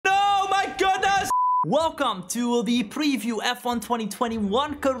Welcome to the preview F1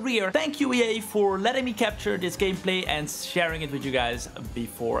 2021 career. Thank you EA for letting me capture this gameplay and sharing it with you guys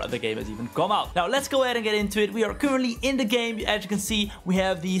before the game has even come out. Now let's go ahead and get into it. We are currently in the game. As you can see, we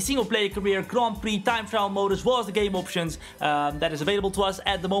have the single player career, Grand Prix, time trial mode, as well as the game options that is available to us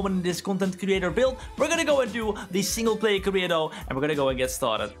at the moment in this content creator build. We're gonna go and do the single player career though, and we're gonna go and get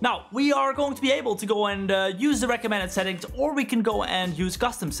started. Now we are going to be able to go and use the recommended settings, or we can go and use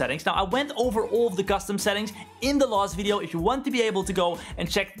custom settings. Now I went over all of the custom settings in the last video. If you want to be able to go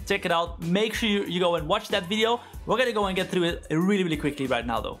and check it out, make sure you go and watch that video. We're gonna go and get through it really quickly right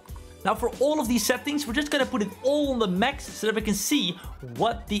now though. Now for all of these settings, we're just gonna put it all on the max so that we can see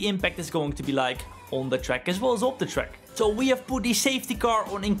what the impact is going to be like on the track as well as off the track. So we have put the safety car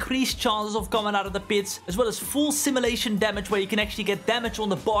on increased chances of coming out of the pits, as well as full simulation damage, where you can actually get damage on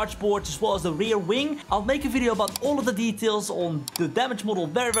the bargeboards as well as the rear wing. I'll make a video about all of the details on the damage model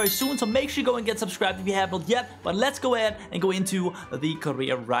very soon, so make sure you go and get subscribed if you have not yet. But let's go ahead and go into the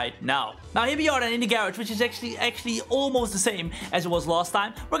career right now. Now here we are then in the garage, which is actually almost the same as it was last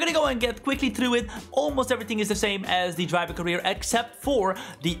time. We're gonna go and get quickly through it. Almost everything is the same as the driver career except for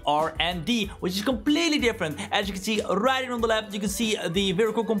the R&D, which is completely different. As you can see right here on the left, you can see the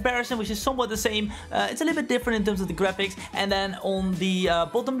vehicle comparison, which is somewhat the same. It's a little bit different in terms of the graphics. And then on the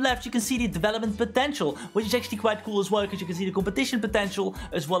bottom left, you can see the development potential, which is actually quite cool as well, because you can see the competition potential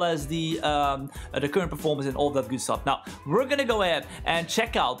as well as the current performance and all that good stuff. Now we're gonna go ahead and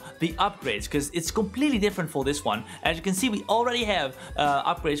check out the upgrades, because it's completely different for this one. As you can see, we already have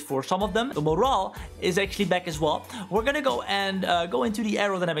upgrades for some of them. The morale is actually back as well. We're gonna go and go into the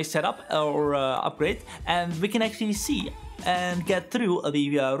aerodynamic setup or upgrade, and we can actually see and get through the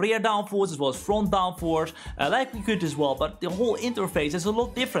rear downforce as well as front downforce like we could as well, but the whole interface is a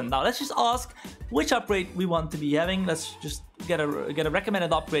lot different. Now let's just ask which upgrade we want to be having. Let's just get a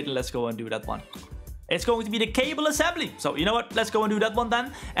recommended upgrade, and let's go and do that one. It's going to be the cable assembly. So you know what, let's go and do that one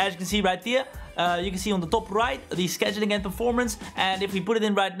then. As you can see right here, you can see on the top right the scheduling and performance, and if we put it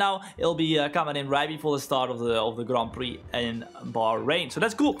in right now, it'll be coming in right before the start of the Grand Prix in Bahrain. So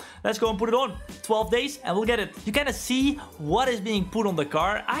that's cool. Let's go and put it on. 12 days and we'll get it. You kind of see what is being put on the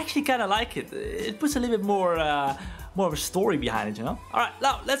car. I actually kind of like it. It puts a little bit more of a story behind it, you know. All right,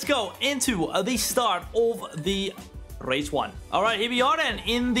 now let's go into the start of the race 1. Alright, here we are then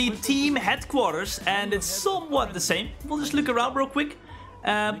in the team headquarters, and it's somewhat the same. We'll just look around real quick.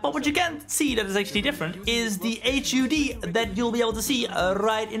 But what you can see that is actually different is the HUD that you'll be able to see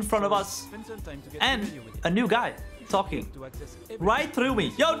right in front of us. And a new guy talking right through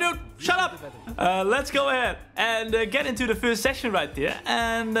me. Yo dude, shut up! Let's go ahead and get into the first session right here,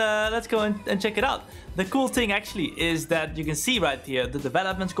 and let's go and check it out. The cool thing actually is that you can see right here the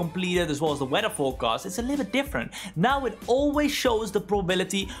developments completed as well as the weather forecast. It's a little bit different. Now it always shows the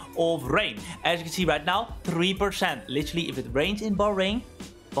probability of rain. As you can see right now, 3%. Literally, if it rains in Bahrain,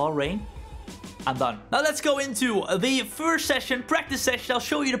 I'm done. Now let's go into the first session, practice session. I'll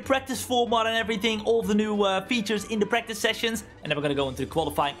show you the practice format and everything, all the new features in the practice sessions, and then we're gonna go into the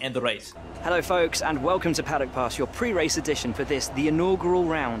qualifying and the race. Hello folks, and welcome to Paddock Pass, your pre-race edition for this, the inaugural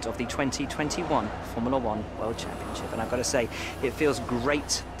round of the 2021 Formula One World Championship. And I've got to say, it feels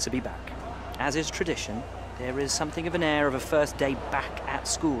great to be back. As is tradition, there is something of an air of a first day back at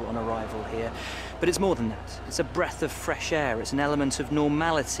school on arrival here. But it's more than that. It's a breath of fresh air. It's an element of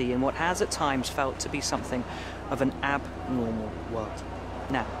normality in what has at times felt to be something of an abnormal world.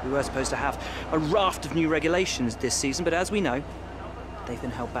 Now, we were supposed to have a raft of new regulations this season, but as we know, they've been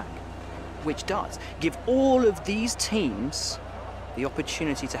held back, which does give all of these teams the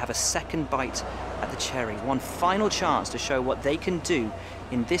opportunity to have a second bite at the cherry, one final chance to show what they can do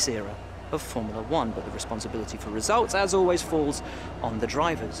in this era of Formula One. But the responsibility for results, as always, falls on the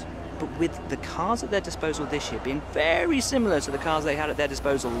drivers. But with the cars at their disposal this year being very similar to the cars they had at their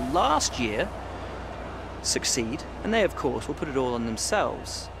disposal last year, succeed, and they of course will put it all on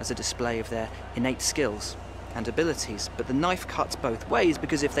themselves as a display of their innate skills and abilities. But the knife cuts both ways,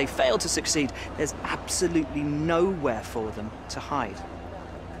 because if they fail to succeed, there's absolutely nowhere for them to hide.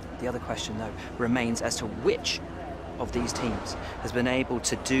 The other question though remains as to which of these teams has been able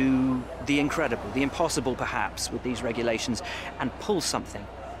to do the incredible, the impossible perhaps, with these regulations, and pull something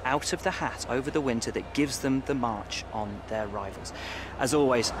out of the hat over the winter that gives them the march on their rivals. As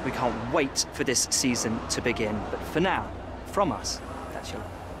always, we can't wait for this season to begin, but for now, from us, that's your...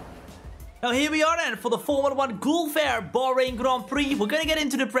 Now here we are then for the Formula 1 Gulf Air Bahrain Grand Prix. We're gonna get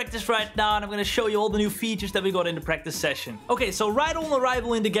into the practice right now, and I'm gonna show you all the new features that we got in the practice session. Okay, so right on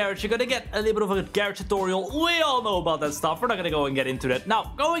arrival in the garage, you're gonna get a little bit of a garage tutorial. We all know about that stuff. We're not gonna go and get into that.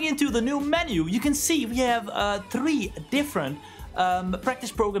 Now, going into the new menu, you can see we have 3 different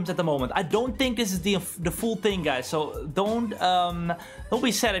practice programs at the moment. I don't think this is the full thing, guys. So don't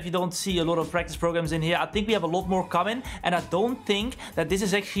be sad if you don't see a lot of practice programs in here. I think we have a lot more coming, and I don't think that this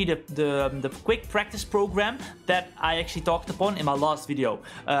is actually the quick practice program that I actually talked upon in my last video.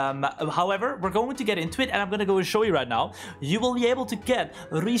 However, we're going to get into it, and I'm going to go and show you right now. You will be able to get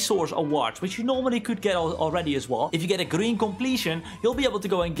resource awards, which you normally could get already as well. If you get a green completion, you'll be able to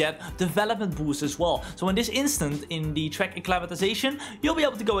go and get development boosts as well. So in this instant, in the track acclimatization, you'll be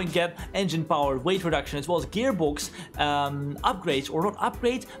able to go and get engine power, weight reduction, as well as gearbox upgrades, or not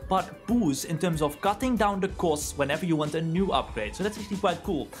upgrades, but boosts in terms of cutting down the costs whenever you want a new upgrade. So that's actually quite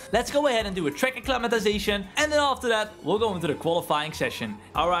cool. Let's go ahead and do a track acclimatization, and then after that, we'll go into the qualifying session.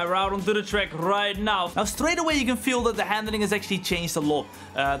 Alright, we're out onto the track right now. Now, straight away, you can feel that the handling has actually changed a lot.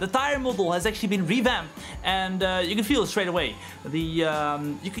 The tire model has actually been revamped, and you can feel it straight away. You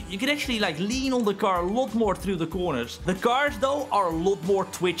can actually like lean on the car a lot more through the corners. The cars though are a lot more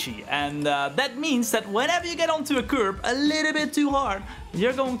twitchy, and that means that whenever you get onto a curb a little bit too hard,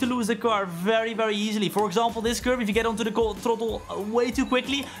 you're going to lose the car very, very easily. For example, this curve, if you get onto the throttle way too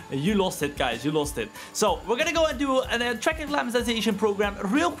quickly, you lost it, guys. You lost it. So we're gonna go and do a track acclimatization program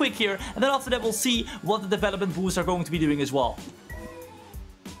real quick here, and then after that we'll see what the development boosts are going to be doing as well.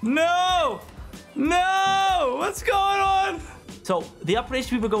 No! No! What's going on? So the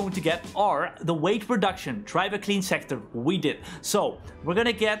upgrades we were going to get are the weight reduction, drive a clean sector. We did. So we're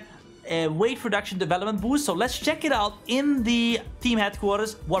gonna get a weight reduction development boost. So let's check it out in the team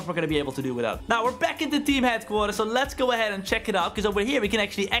headquarters, what we're going to be able to do with that. Now we're back in the team headquarters, so let's go ahead and check it out, because over here we can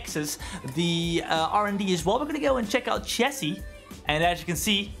actually access the R&D as well. We're going to go and check out chassis, and as you can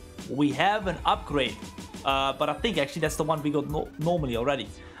see, we have an upgrade, but I think actually that's the one we got normally already.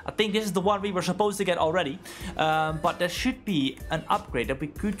 I think this is the one we were supposed to get already, but there should be an upgrade that we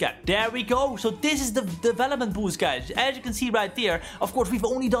could get. There we go. So this is the development boost, guys. As you can see right there, of course, we've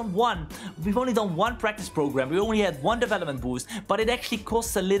only done one. We've only done one practice program. We only had one development boost, but it actually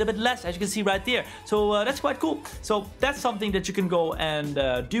costs a little bit less, as you can see right there. So that's quite cool. So that's something that you can go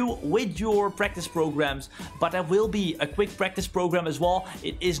and do with your practice programs, but there will be a quick practice program as well.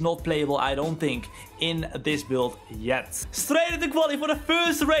 It is not playable, I don't think, in this build yet. Straight into quali for the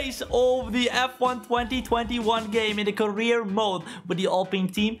first race of the F1 2021 game in the career mode with the Alpine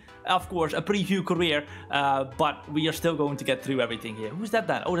team. Of course, a preview career, but we are still going to get through everything here. Who's that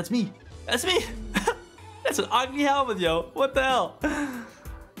then? Oh, that's me. That's me. That's an ugly helmet, yo. What the hell?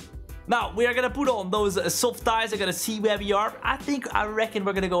 Now, we are going to put on those soft tires. I'm going to see where we are. I reckon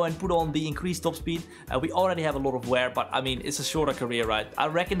we're going to go and put on the increased top speed. We already have a lot of wear, but I mean, it's a shorter career, right? I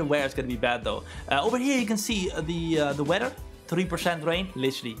reckon the wear is going to be bad, though. Over here, you can see the weather. 3% rain,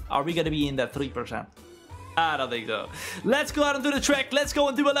 literally. Are we going to be in that 3%? I don't think so. Let's go out onto the track. Let's go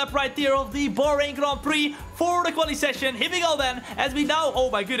and do a lap right there of the Bahrain Grand Prix for the quali session. Here we go then, as we now, oh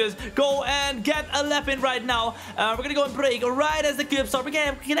my goodness, go and get a lap in right now. We're going to go and brake right as the curbs start. We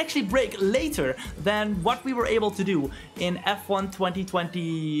can actually brake later than what we were able to do in F1 2020.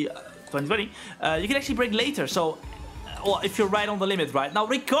 You can actually brake later, so well, if you're right on the limit right now.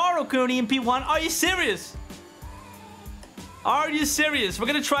 Ricardo currently in P1. Are you serious? Are you serious? We're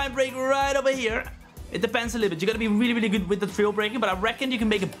going to try and brake right over here. It depends a little bit. You got to be really, really good with the trail braking, but I reckon you can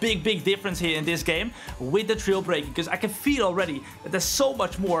make a big, big difference here in this game with the trail braking, because I can feel already that there's so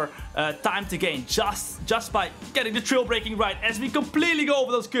much more time to gain just by getting the trail braking right as we completely go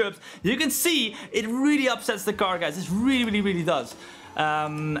over those curbs. You can see it really upsets the car, guys. It really, really, really does.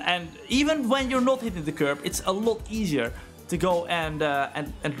 And even when you're not hitting the curb, it's a lot easier to go and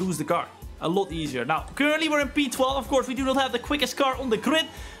lose the car. A lot easier. Now, currently we're in P12. Of course, we do not have the quickest car on the grid,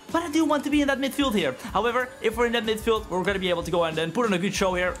 but I do want to be in that midfield here. However, if we're in that midfield, we're going to be able to go and then put on a good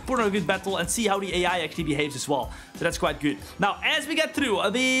show here, put on a good battle, and see how the AI actually behaves as well. So that's quite good. Now, as we get through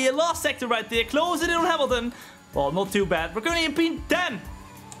the last sector right there, closing in on Hamilton. Well, not too bad. We're currently in P10.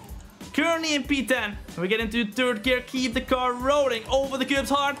 Currently in P10. And we get into third gear, keep the car rolling over the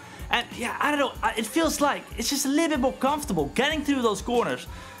curbs hard. And yeah, I don't know. It feels like it's just a little bit more comfortable getting through those corners.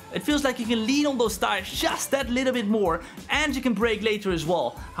 It feels like you can lean on those tires just that little bit more, and you can brake later as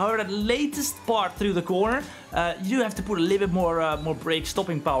well. However, that latest part through the corner, you do have to put a little bit more brake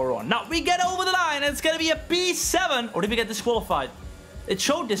stopping power on. Now, we get over the line, and it's going to be a P7. Or did we get disqualified? It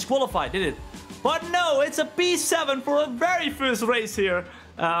showed disqualified, did it? But no, it's a P7 for a very first race here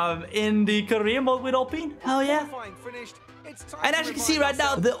in the career mode with Alpine. Hell yeah. Finished And as you can see right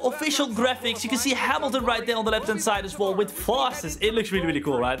now, the official graphics, you can see Hamilton right there on the left-hand side as well with fastest. It looks really, really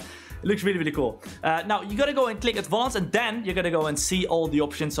cool, right? It looks really, really cool. Now, you gotta go and click advanced, and then you're gonna go and see all the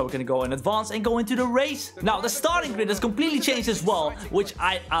options. So we're gonna go in advanced and go into the race. Now, the starting grid has completely changed as well, which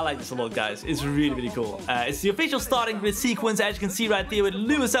I like this a lot, guys. It's really, really cool. It's the official starting grid sequence, as you can see right there, with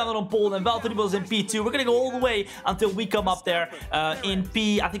Lewis Hamilton on pole and Valtteri Bottas in P2. We're gonna go all the way until we come up there in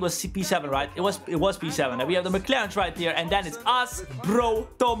I think it was P7, right? It was P7. And we have the McLarens right here, and then it's us,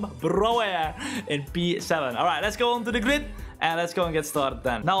 Tom Brouwer in P7. All right, let's go on to the grid. And let's go and get started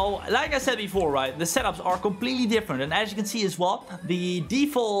then. Now, like I said before, right, the setups are completely different. And as you can see as well, the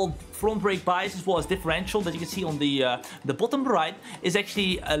default front brake bias as well as differential that you can see on the bottom right is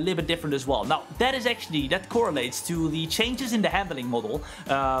actually a little bit different as well. Now, that correlates to the changes in the handling model,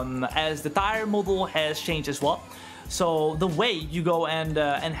 as the tire model has changed as well. So the way you go and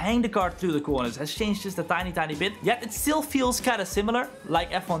hang the car through the corners has changed just a tiny bit. Yet it still feels kind of similar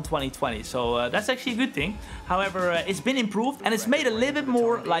like F1 2020. So that's actually a good thing. However, it's been improved and it's made a little bit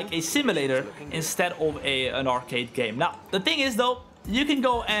more like a simulator instead of an arcade game. Now, the thing is though, you can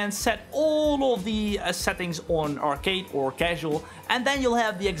go and set all of the settings on arcade or casual, and then you'll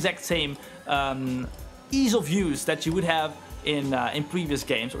have the exact same ease of use that you would have in previous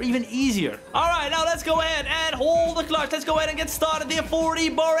games, or even easier. All right, now let's go ahead and hold the clutch. Let's go ahead and get started here for the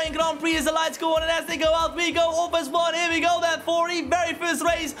Bahrain Grand Prix. As the lights go on and as they go out, we go off as one. Here we go then for the very first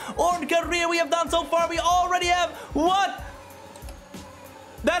race on career we have done so far. We already have what?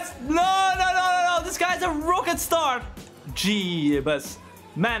 That's no. This guy's a rocket start. Jeebus,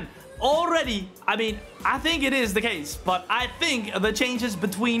 man. Already, I mean, I think it is the case, but I think the changes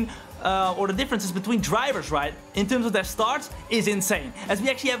between or the differences between drivers, right, in terms of their starts is insane. As we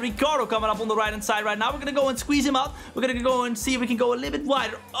actually have Ricardo coming up on the right hand side right now. We're gonna go and squeeze him out. We're gonna go and see if we can go a little bit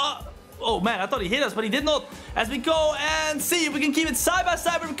wider. Oh man, I thought he hit us, but he did not. As we go and see if we can keep it side by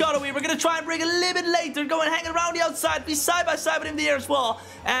side with Ricardo here. We're gonna try and bring a little bit later, go and hang around the outside, be side by side with him there as well.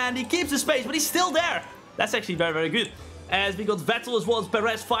 And he keeps the space, but he's still there. That's actually very good. As we got Vettel as well as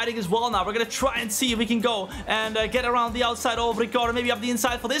Perez fighting as well. Now we're going to try and see if we can go and get around the outside of Ricardo. Maybe up the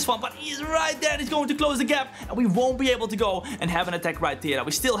inside for this one. But he's right there. And he's going to close the gap. And we won't be able to go and have an attack right there. Now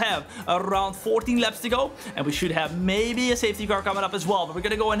we still have around 14 laps to go. And we should have maybe a safety car coming up as well. But we're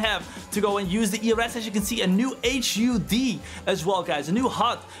going to go and have to go and use the ERS. As you can see, a new HUD as well, guys. A new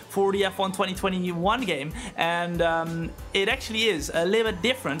HUD for the F1 2021 game. And it actually is a little bit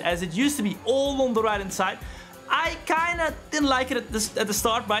different, as it used to be all on the right hand side. I kind of didn't like it at the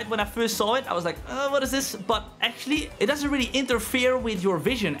start, right? When I first saw it, I was like, what is this? But actually, it doesn't really interfere with your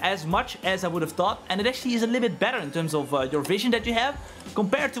vision as much as I would have thought. And it actually is a little bit better in terms of your vision that you have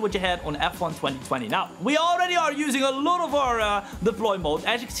compared to what you had on F1 2020. Now, we already are using a lot of our deploy mode.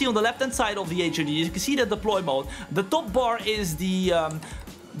 As you can see on the left-hand side of the HUD, you can see the deploy mode. The top bar is the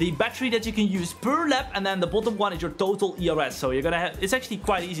battery that you can use per lap, and then the bottom one is your total ERS. So you're gonna have, it's actually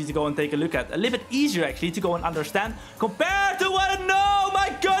quite easy to go and take a look at. A little bit easier actually to go and understand compared to what. No,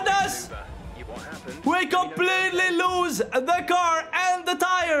 my goodness! We completely lose the car and the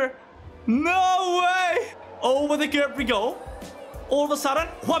tire. No way! Over the curb we go. All of a sudden,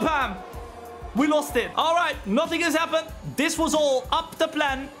 wham! We lost it. All right, nothing has happened. This was all up the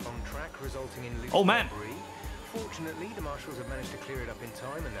plan. On track, resulting in oh man. Fortunately, the marshals have managed to clear it up in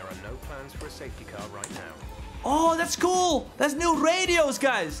time, and there are no plans for a safety car right now. Oh, that's cool. That's new radios,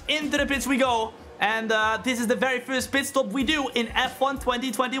 guys. Into the pits we go. And this is the very first pit stop we do in F1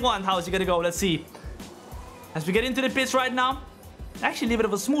 2021. How is it gonna go? Let's see. As we get into the pits right now, actually a little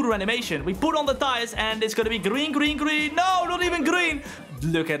bit of a smoother animation. We put on the tires and it's gonna be green. No, not even green.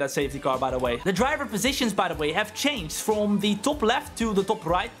 Look at that safety car, by the way. The driver positions, by the way, have changed from the top left to the top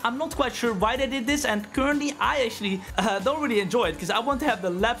right. I'm not quite sure why they did this, and currently I actually don't really enjoy it, because I want to have the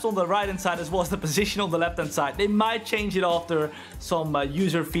laps on the right hand side as well as the position on the left hand side. They might change it after some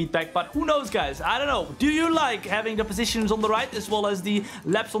user feedback, but who knows, guys? I don't know. Do you like having the positions on the right as well as the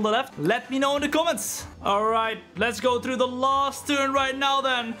laps on the left? Let me know in the comments. All right, let's go through the last turn right now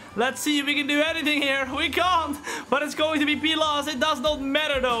then. Let's see if we can do anything here. We can't, but it's going to be P-Last. It does not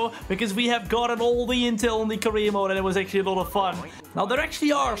matter though, because we have gotten all the intel on the career mode and it was actually a lot of fun. Now there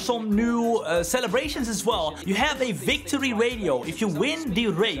actually are some new celebrations as well. You have a victory radio. If you win the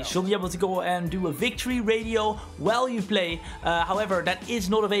race, you'll be able to go and do a victory radio while you play. However, that is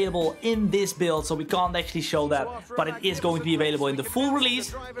not available in this build, so we can't actually show that, but it is going to be available in the full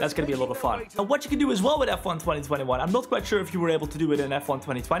release. That's going to be a lot of fun. And what you can do as well with F1 2021, I'm not quite sure if you were able to do it in F1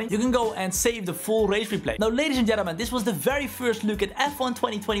 2020. You can go and save the full race replay. Now, ladies and gentlemen, this was the very first look at F1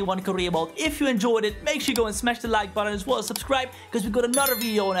 2021 career mode. If you enjoyed it, make sure you go and smash the like button as well as subscribe, because because we got another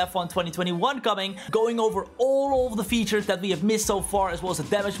video on F1 2021 coming, going over all of the features that we have missed so far, as well as the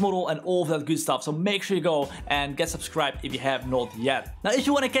damage model and all of that good stuff. So make sure you go and get subscribed if you have not yet. Now, if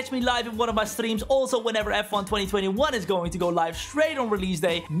you want to catch me live in one of my streams, also whenever F1 2021 is going to go live straight on release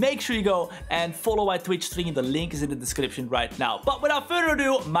day, make sure you go and follow my Twitch stream. The link is in the description right now. But without further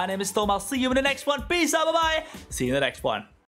ado, my name is Tom. I'll see you in the next one. Peace out, bye-bye. See you in the next one.